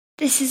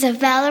This is a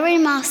Valerie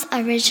Moss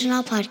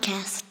original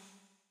podcast.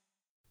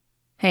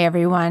 Hey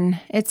everyone,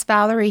 it's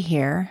Valerie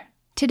here.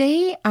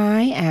 Today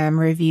I am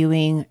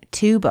reviewing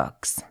two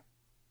books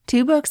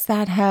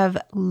that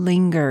have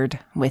lingered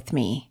with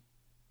me.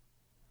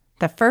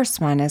 The first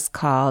one is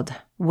called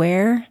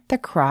Where the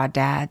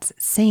Crawdads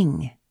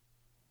Sing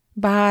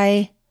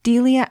by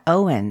Delia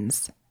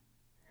Owens.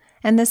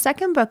 And the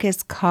second book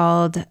is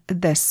called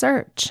The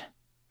Search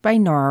by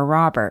Nora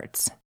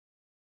Roberts.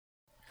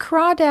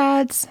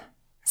 Crawdads,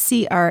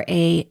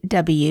 C-R-A-W-D-A-D-S,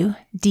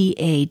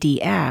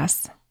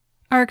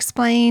 are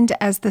explained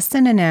as the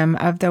synonym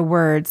of the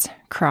words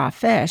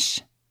crawfish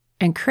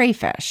and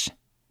crayfish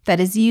that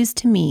is used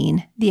to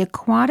mean the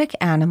aquatic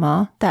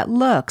animal that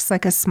looks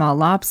like a small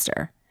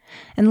lobster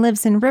and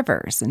lives in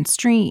rivers and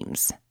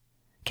streams.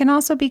 Can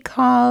also be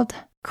called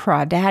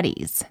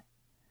crawdaddies.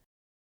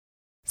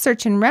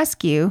 Search and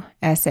rescue,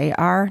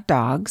 SAR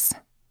dogs,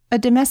 a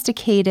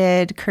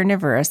domesticated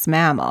carnivorous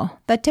mammal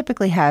that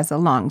typically has a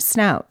long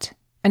snout,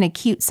 an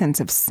acute sense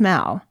of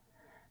smell,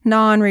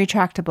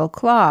 non-retractable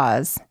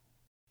claws,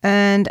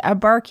 and a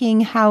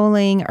barking,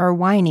 howling, or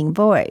whining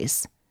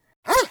voice.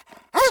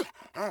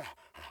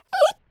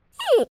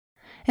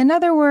 In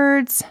other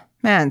words,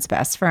 man's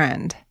best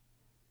friend.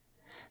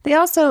 They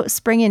also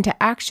spring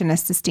into action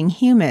assisting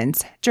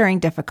humans during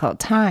difficult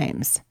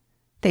times.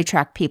 They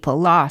track people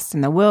lost in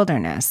the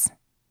wilderness,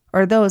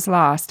 or those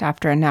lost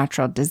after a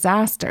natural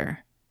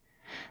disaster.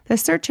 The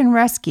search and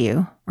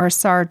rescue, or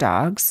SAR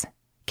dogs,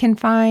 can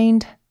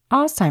find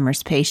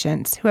Alzheimer's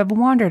patients who have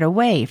wandered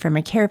away from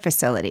a care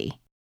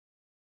facility.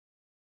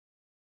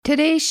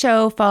 Today's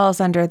show falls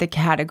under the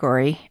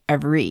category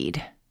of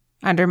read,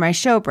 under my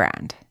show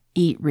brand,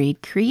 Eat,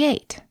 Read,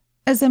 Create,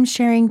 as I'm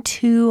sharing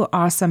two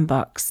awesome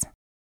books.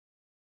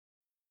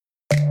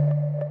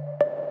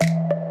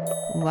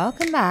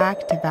 Welcome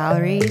back to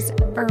Valerie's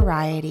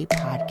Variety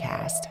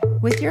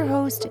Podcast with your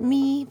host,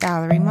 me,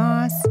 Valerie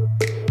Moss.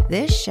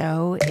 This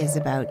show is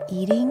about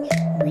eating,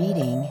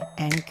 reading,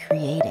 and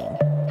creating.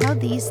 How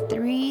these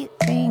three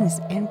things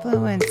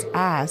influence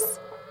us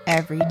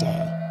every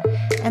day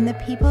and the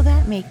people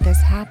that make this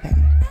happen.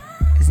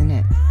 Isn't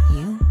it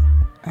you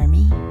or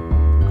me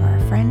or our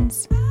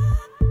friends?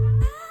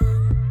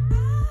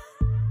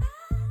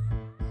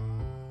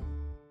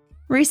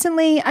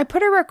 Recently, I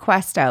put a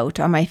request out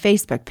on my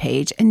Facebook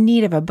page in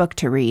need of a book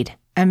to read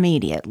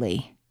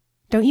immediately.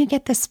 Don't you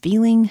get this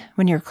feeling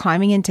when you're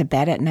climbing into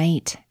bed at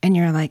night and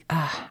you're like,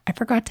 I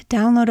forgot to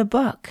download a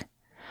book?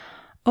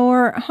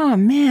 Or, oh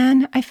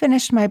man, I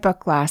finished my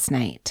book last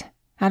night.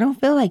 I don't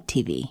feel like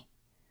TV.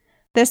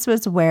 This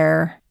was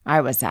where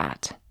I was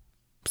at.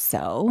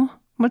 So,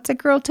 what's a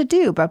girl to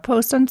do but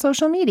post on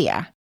social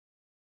media?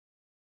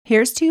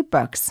 Here's two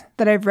books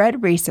that I've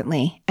read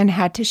recently and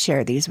had to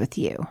share these with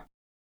you.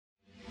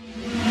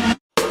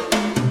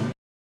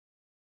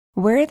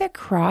 Where the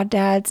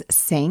Crawdads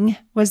Sing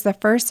was the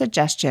first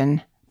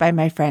suggestion by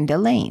my friend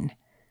Elaine.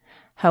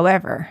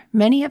 However,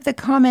 many of the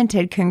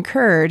commented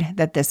concurred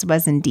that this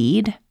was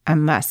indeed a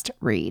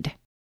must-read.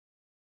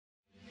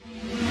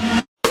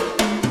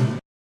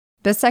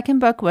 The second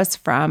book was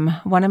from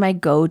one of my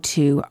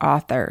go-to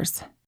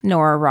authors,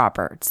 Nora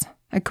Roberts.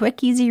 A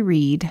quick, easy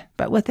read,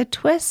 but with a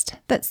twist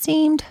that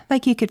seemed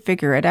like you could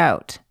figure it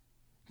out.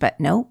 But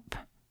nope,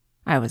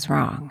 I was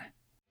wrong.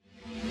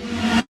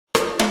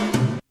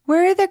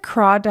 Where the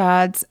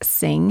Crawdads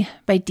Sing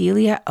by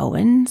Delia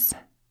Owens.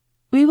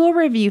 We will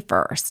review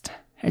first.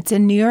 It's a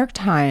New York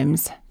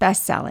Times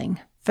best-selling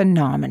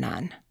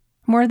phenomenon.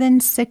 More than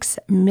 6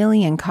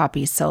 million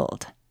copies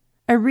sold.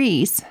 A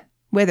Reese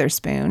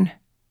Witherspoon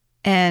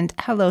and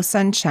Hello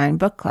Sunshine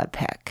book club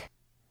pick.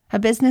 A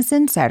Business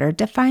Insider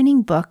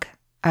defining book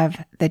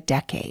of the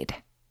decade.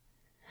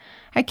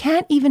 I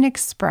can't even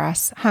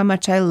express how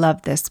much I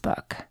love this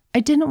book. I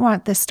didn't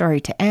want this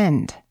story to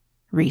end.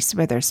 Reese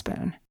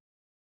Witherspoon.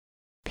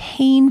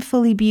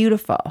 Painfully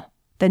Beautiful,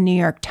 the New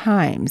York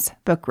Times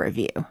book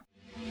review.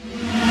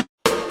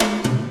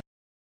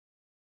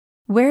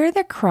 Where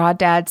the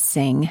Crawdads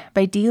Sing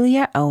by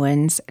Delia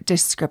Owens'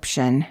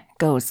 description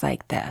goes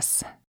like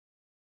this.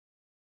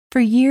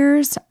 For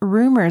years,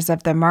 rumors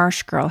of the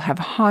Marsh Girl have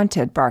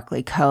haunted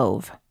Barkley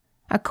Cove,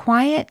 a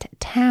quiet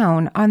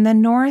town on the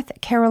North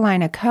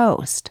Carolina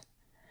coast.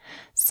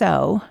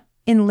 So,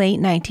 in late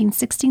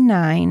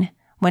 1969,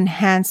 when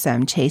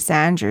handsome Chase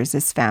Andrews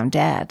is found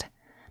dead,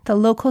 the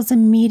locals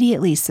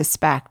immediately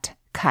suspect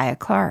Kaya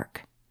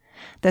Clark,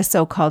 the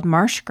so-called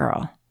Marsh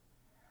Girl.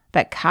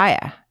 But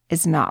Kaya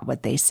is not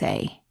what they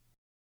say.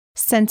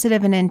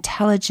 Sensitive and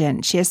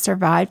intelligent, she has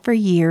survived for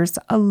years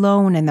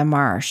alone in the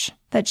marsh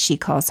that she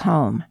calls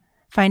home,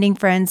 finding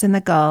friends in the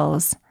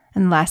gulls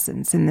and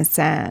lessons in the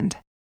sand.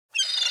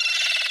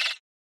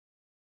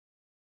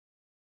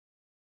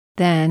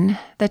 Then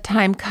the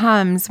time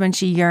comes when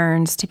she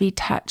yearns to be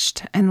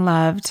touched and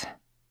loved,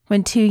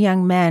 when two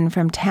young men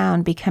from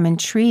town become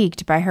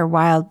intrigued by her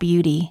wild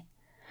beauty.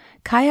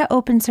 Kaya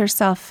opens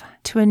herself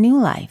to a new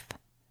life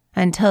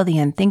until the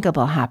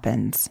unthinkable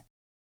happens.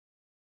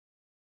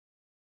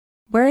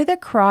 Where the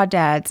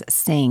Crawdads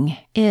Sing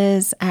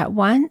is at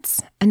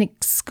once an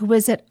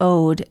exquisite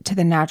ode to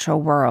the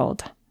natural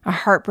world, a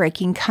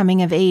heartbreaking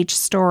coming-of-age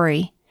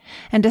story,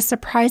 and a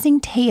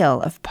surprising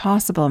tale of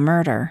possible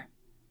murder.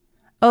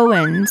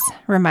 Owens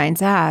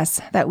reminds us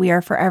that we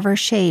are forever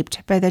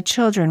shaped by the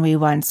children we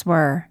once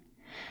were,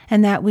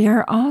 and that we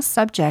are all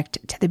subject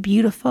to the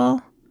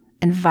beautiful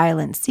and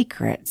violent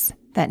secrets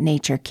that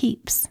nature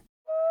keeps.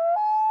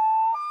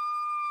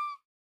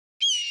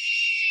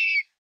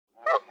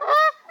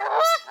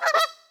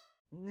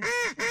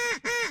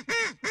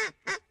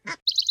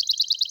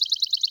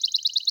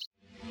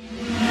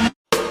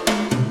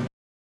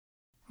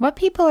 What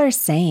people are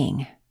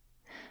saying.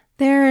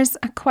 There's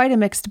quite a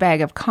mixed bag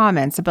of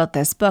comments about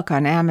this book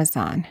on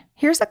Amazon.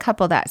 Here's a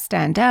couple that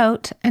stand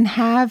out and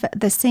have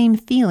the same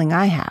feeling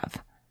I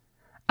have.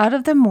 Out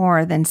of the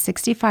more than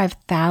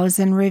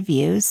 65,000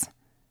 reviews,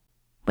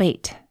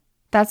 wait,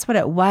 that's what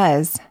it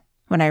was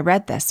when I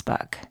read this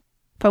book.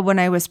 But when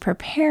I was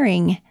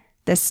preparing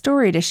this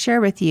story to share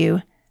with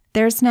you,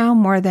 there's now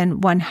more than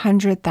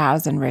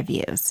 100,000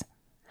 reviews.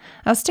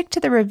 I'll stick to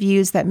the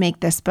reviews that make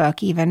this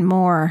book even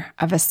more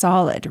of a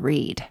solid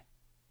read.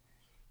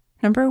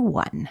 Number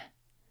 1,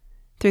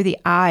 Through the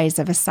Eyes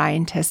of a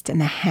Scientist in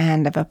the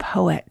Hand of a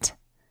Poet.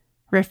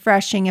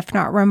 Refreshing, if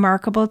not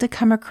remarkable, to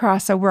come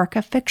across a work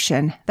of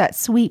fiction that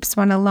sweeps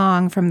one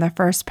along from the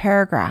first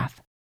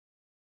paragraph.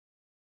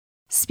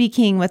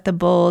 Speaking with the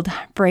bold,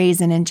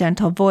 brazen, and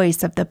gentle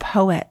voice of the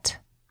poet,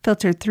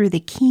 filtered through the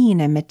keen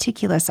and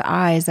meticulous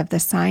eyes of the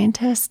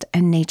scientist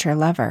and nature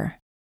lover.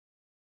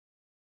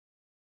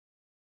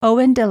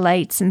 Owen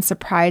delights and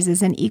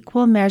surprises in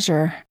equal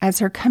measure as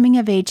her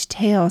coming-of-age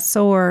tale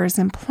soars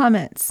and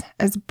plummets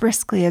as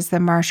briskly as the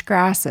marsh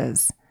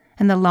grasses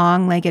and the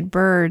long-legged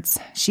birds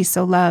she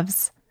so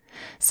loves,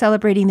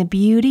 celebrating the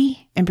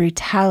beauty and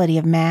brutality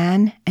of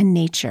man and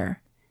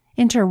nature,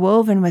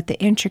 interwoven with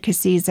the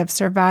intricacies of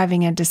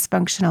surviving a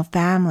dysfunctional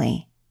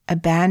family,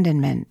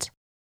 abandonment,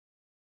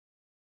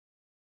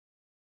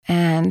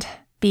 and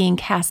being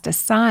cast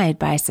aside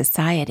by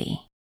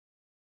society.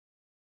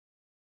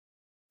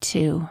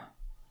 2.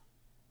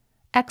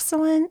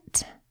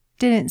 Excellent.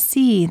 Didn't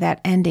see that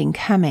ending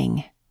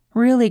coming.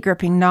 Really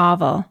gripping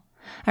novel.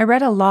 I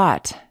read a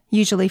lot,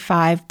 usually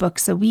 5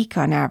 books a week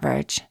on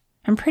average.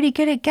 I'm pretty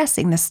good at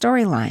guessing the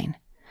storyline.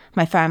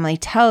 My family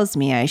tells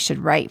me I should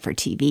write for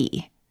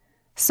TV.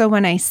 So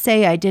when I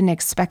say I didn't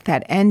expect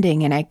that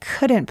ending and I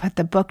couldn't put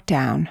the book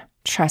down,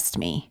 trust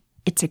me,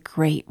 it's a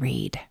great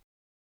read.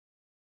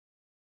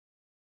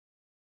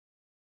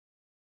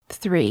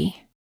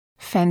 3.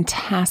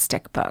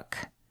 Fantastic book.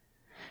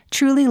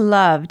 Truly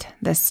loved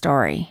this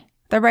story.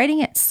 The writing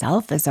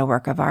itself is a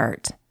work of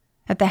art.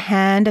 At the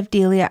hand of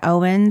Delia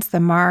Owens, the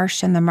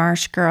marsh and the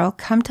marsh girl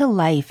come to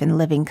life in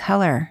living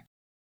color.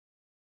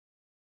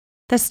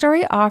 The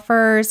story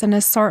offers an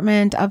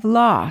assortment of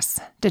loss,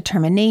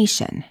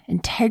 determination,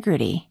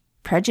 integrity,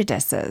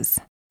 prejudices,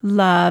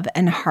 love,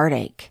 and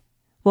heartache,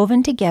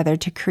 woven together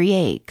to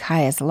create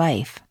Kaya's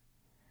life.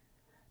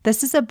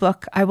 This is a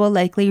book I will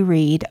likely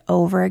read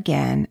over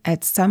again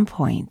at some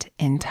point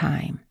in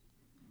time.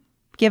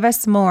 Give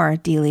us more,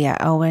 Delia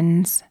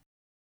Owens.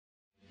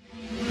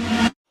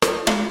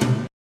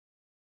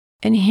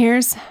 And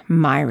here's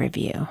my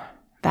review,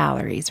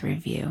 Valerie's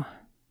review.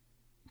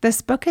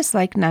 This book is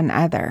like none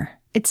other.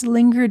 It's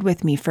lingered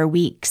with me for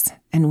weeks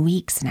and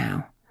weeks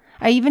now.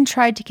 I even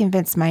tried to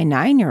convince my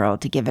 9-year-old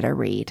to give it a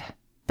read.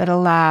 But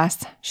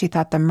alas, she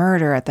thought the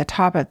murder at the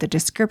top of the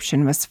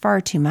description was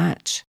far too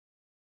much.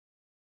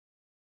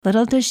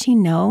 Little does she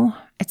know,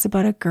 it's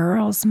about a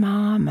girl's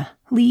mom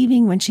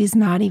leaving when she's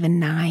not even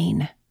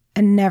 9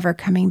 and never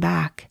coming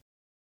back.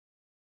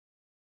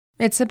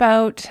 It's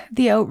about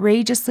the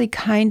outrageously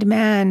kind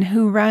man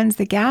who runs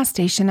the gas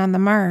station on the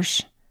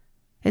marsh.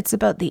 It's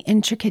about the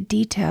intricate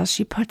details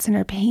she puts in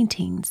her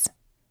paintings.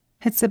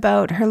 It's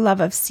about her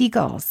love of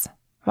seagulls,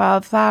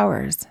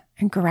 wildflowers,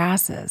 and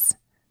grasses.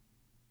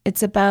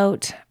 It's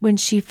about when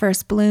she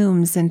first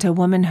blooms into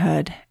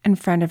womanhood in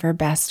front of her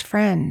best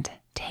friend,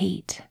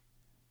 Tate.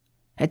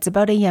 It's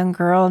about a young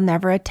girl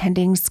never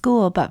attending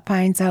school but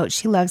finds out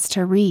she loves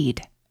to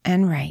read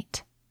and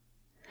write.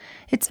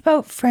 It's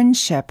about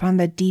friendship on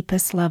the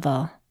deepest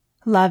level,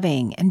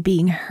 loving and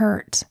being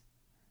hurt.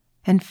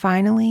 And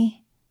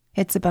finally,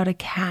 it's about a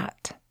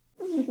cat,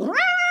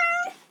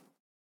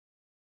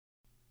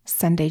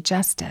 Sunday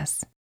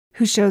Justice,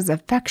 who shows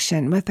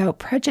affection without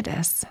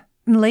prejudice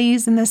and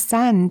lays in the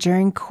sun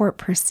during court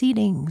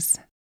proceedings.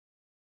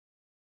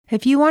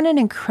 If you want an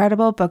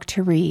incredible book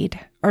to read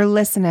or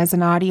listen as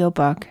an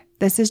audiobook,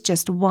 this is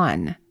just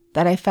one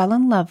that I fell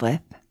in love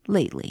with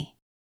lately.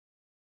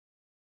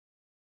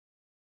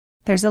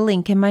 There's a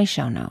link in my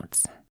show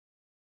notes.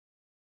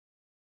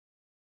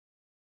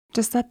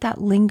 Just let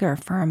that linger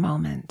for a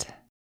moment.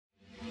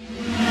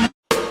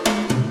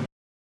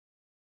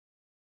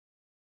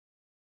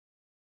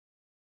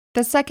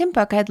 The second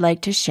book I'd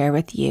like to share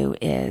with you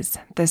is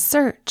The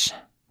Search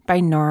by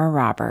Nora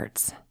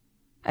Roberts.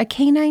 a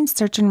canine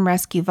search and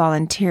rescue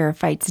volunteer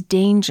fights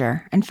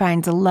danger and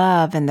finds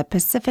love in the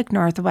Pacific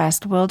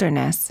Northwest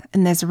wilderness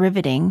in this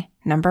riveting,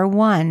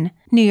 #1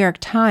 New York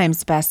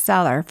Times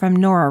bestseller from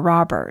Nora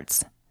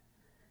Roberts.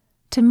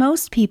 To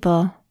most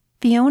people,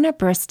 Fiona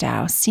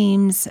Bristow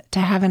seems to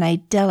have an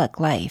idyllic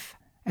life,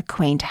 a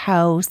quaint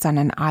house on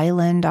an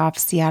island off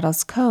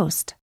Seattle's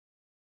coast,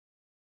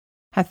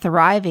 a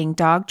thriving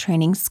dog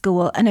training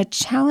school, and a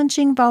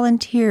challenging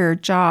volunteer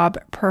job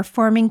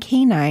performing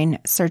canine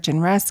search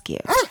and rescue.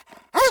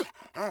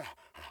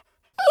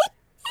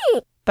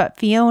 But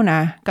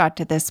Fiona got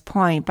to this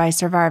point by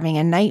surviving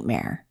a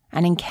nightmare,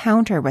 an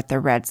encounter with the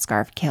Red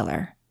Scarf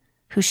Killer,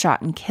 who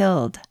shot and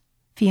killed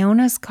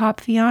Fiona's cop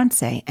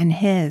fiancé and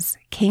his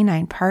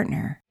canine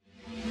partner.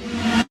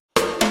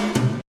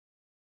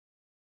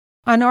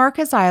 On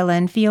Orcas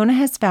Island, Fiona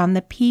has found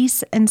the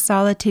peace and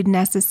solitude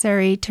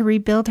necessary to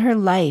rebuild her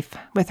life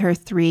with her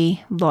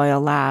 3 loyal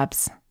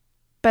labs.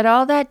 But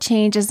all that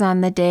changes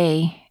on the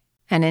day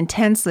an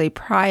intensely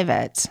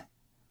private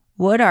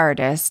wood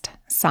artist,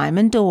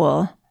 Simon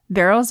Dole,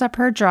 barrels up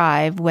her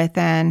drive with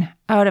an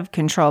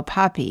out-of-control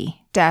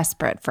puppy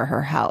desperate for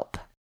her help.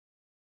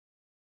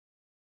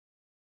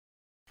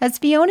 As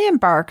Fiona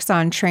embarks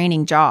on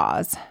training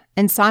Jaws,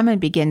 and Simon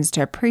begins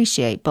to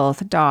appreciate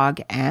both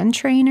dog and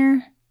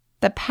trainer,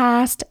 the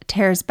past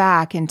tears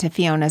back into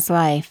Fiona's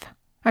life.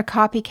 A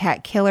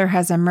copycat killer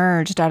has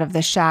emerged out of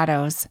the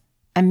shadows,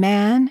 a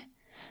man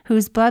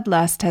whose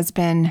bloodlust has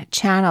been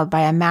channeled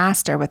by a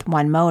master with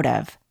one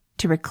motive: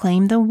 to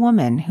reclaim the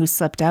woman who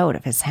slipped out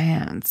of his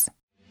hands.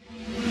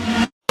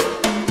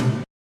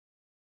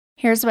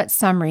 Here's what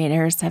some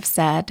readers have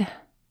said.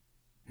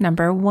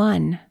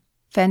 #1,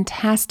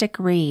 fantastic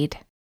read.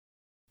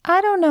 I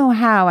don't know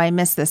how I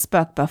missed this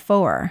book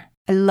before.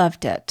 I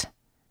loved it.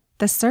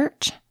 The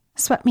search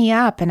swept me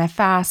up in a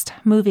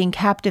fast-moving,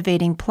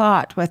 captivating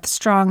plot with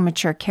strong,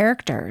 mature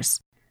characters.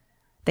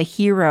 The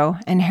hero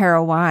and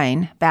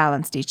heroine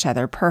balanced each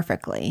other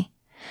perfectly,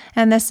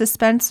 and the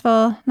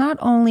suspenseful not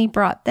only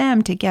brought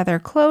them together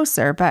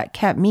closer, but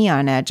kept me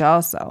on edge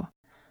also.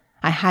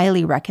 I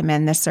highly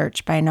recommend The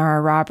Search by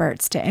Nora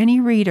Roberts to any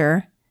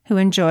reader who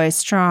enjoys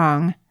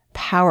strong,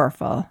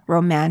 powerful,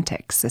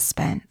 romantic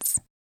suspense.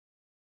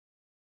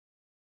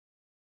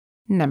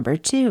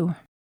 #2.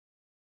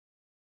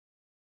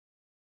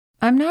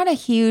 I'm not a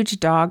huge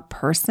dog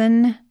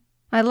person.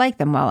 I like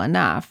them well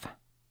enough,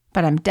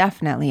 but I'm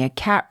definitely a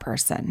cat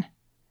person.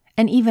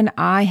 And even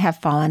I have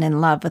fallen in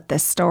love with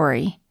this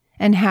story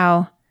and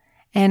how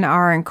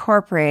NR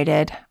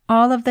incorporated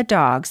all of the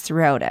dogs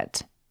throughout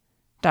it.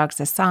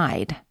 Dogs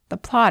aside, the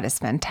plot is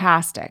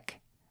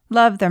fantastic.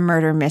 Love the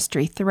murder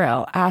mystery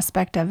thrill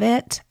aspect of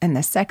it and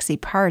the sexy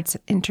parts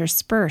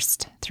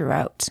interspersed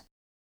throughout.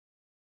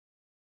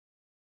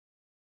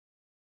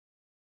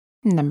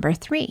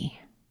 #3.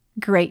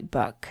 Great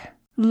book.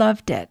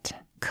 Loved it.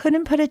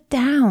 Couldn't put it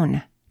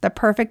down. The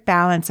perfect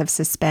balance of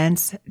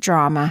suspense,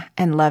 drama,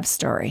 and love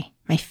story.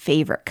 My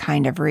favorite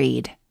kind of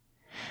read.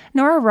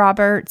 Nora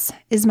Roberts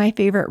is my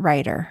favorite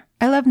writer.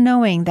 I love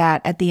knowing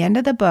that at the end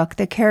of the book,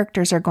 the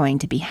characters are going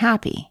to be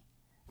happy.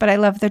 But I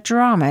love the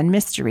drama and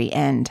mystery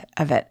end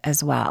of it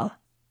as well.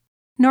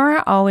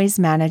 Nora always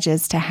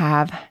manages to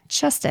have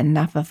just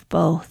enough of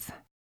both.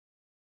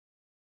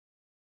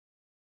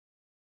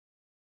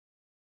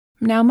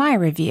 Now my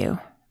review.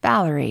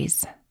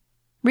 Valerie's.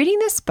 Reading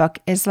this book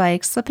is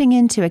like slipping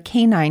into a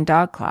canine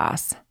dog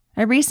class.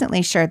 I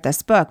recently shared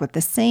this book with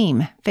the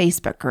same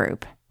Facebook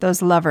group,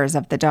 those lovers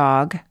of the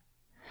dog.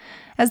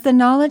 As the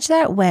knowledge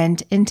that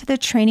went into the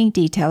training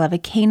detail of a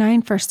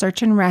canine for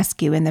search and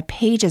rescue in the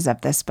pages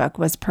of this book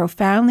was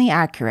profoundly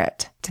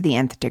accurate to the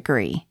nth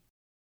degree.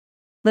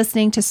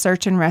 Listening to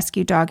search and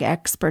rescue dog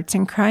experts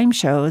in crime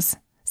shows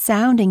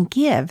sound and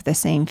give the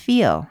same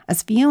feel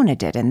as Fiona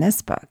did in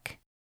this book.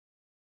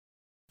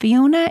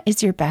 Fiona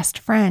is your best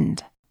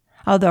friend,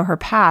 although her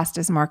past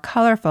is more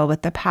colorful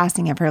with the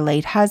passing of her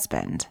late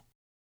husband.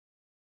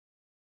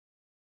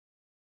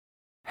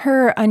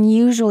 Her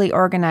unusually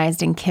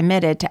organized and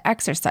committed to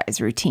exercise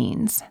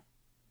routines.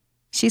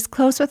 She's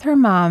close with her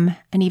mom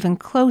and even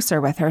closer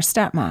with her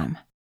stepmom.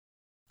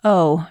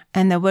 Oh,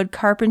 and the wood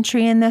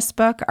carpentry in this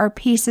book are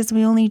pieces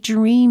we only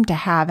dream to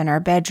have in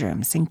our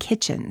bedrooms and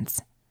kitchens.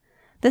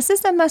 This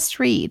is a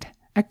must-read,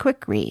 a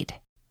quick read,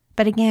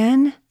 but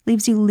again,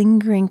 leaves you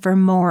lingering for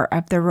more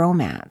of the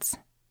romance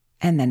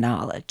and the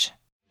knowledge.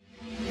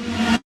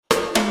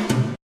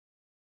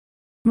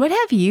 What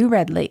have you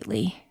read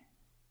lately?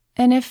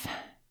 And if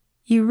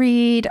you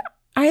read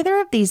either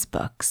of these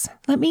books,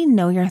 let me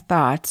know your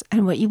thoughts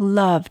and what you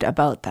loved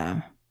about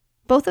them.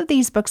 Both of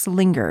these books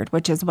lingered,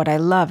 which is what I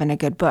love in a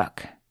good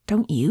book,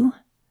 don't you?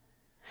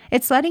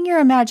 It's letting your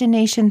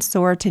imagination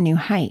soar to new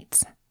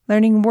heights,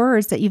 learning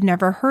words that you've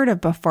never heard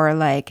of before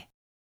like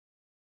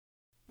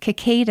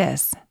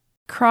cicadas,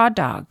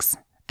 crawdads,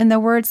 and the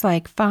words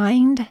like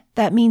find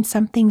that mean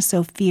something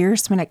so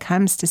fierce when it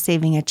comes to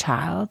saving a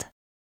child.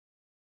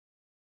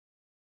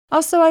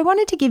 Also, I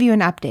wanted to give you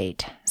an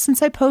update.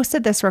 Since I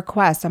posted this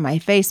request on my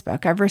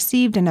Facebook, I've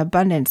received an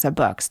abundance of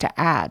books to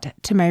add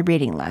to my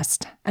reading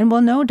list and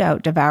will no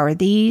doubt devour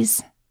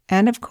these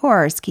and, of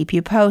course, keep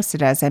you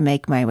posted as I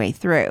make my way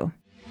through.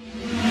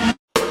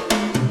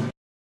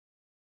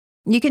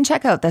 You can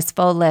check out this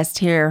full list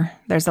here.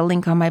 There's a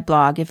link on my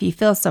blog if you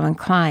feel so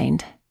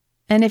inclined.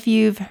 And if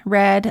you've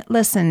read,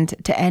 listened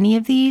to any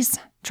of these,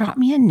 drop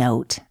me a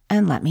note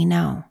and let me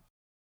know.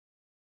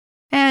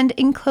 And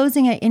in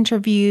closing, I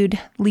interviewed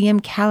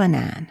Liam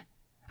Callanan,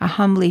 a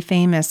humbly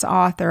famous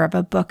author of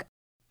a book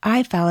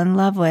I fell in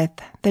love with,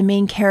 the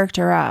main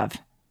character of,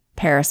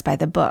 Paris by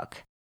the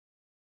Book.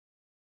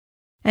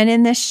 And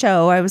in this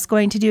show, I was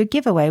going to do a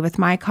giveaway with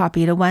my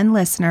copy to one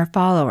listener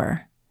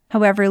follower.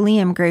 However,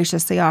 Liam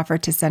graciously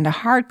offered to send a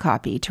hard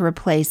copy to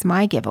replace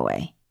my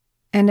giveaway,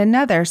 and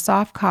another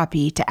soft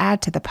copy to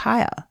add to the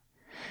pile.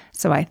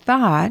 So I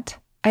thought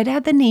I'd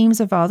add the names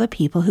of all the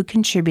people who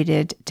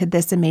contributed to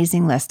this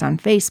amazing list on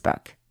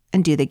Facebook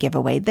and do the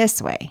giveaway this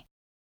way.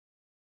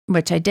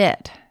 Which I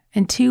did.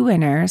 And 2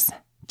 winners,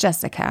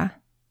 Jessica,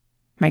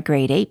 my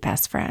grade 8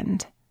 best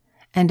friend,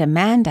 and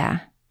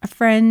Amanda, a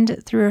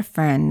friend through a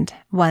friend,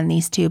 won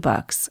these 2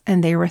 books,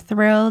 and they were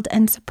thrilled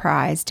and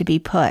surprised to be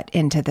put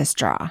into this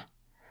draw.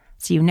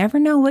 So you never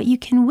know what you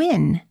can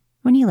win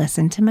when you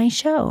listen to my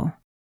show.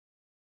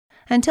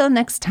 Until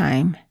next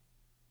time,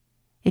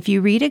 if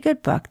you read a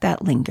good book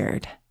that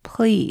lingered,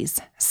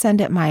 please send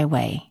it my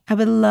way. I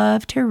would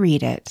love to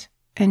read it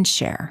and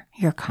share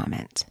your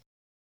comment.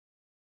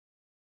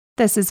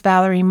 This is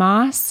Valerie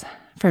Moss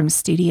from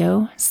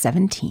Studio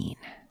 17.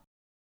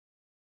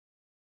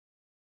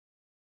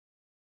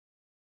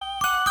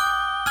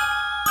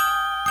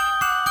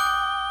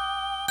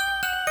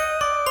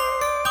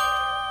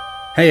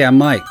 Hey, I'm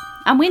Mike.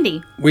 I'm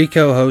Wendy. We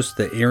co-host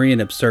the Eerie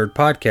and Absurd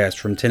podcast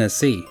from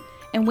Tennessee.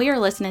 And we are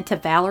listening to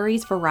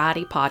Valerie's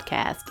Variety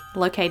Podcast,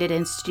 located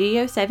in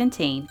Studio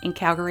 17 in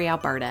Calgary,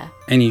 Alberta.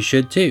 And you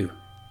should too.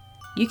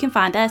 You can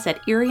find us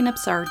at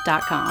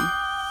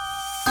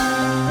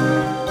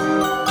eerieandabsurd.com.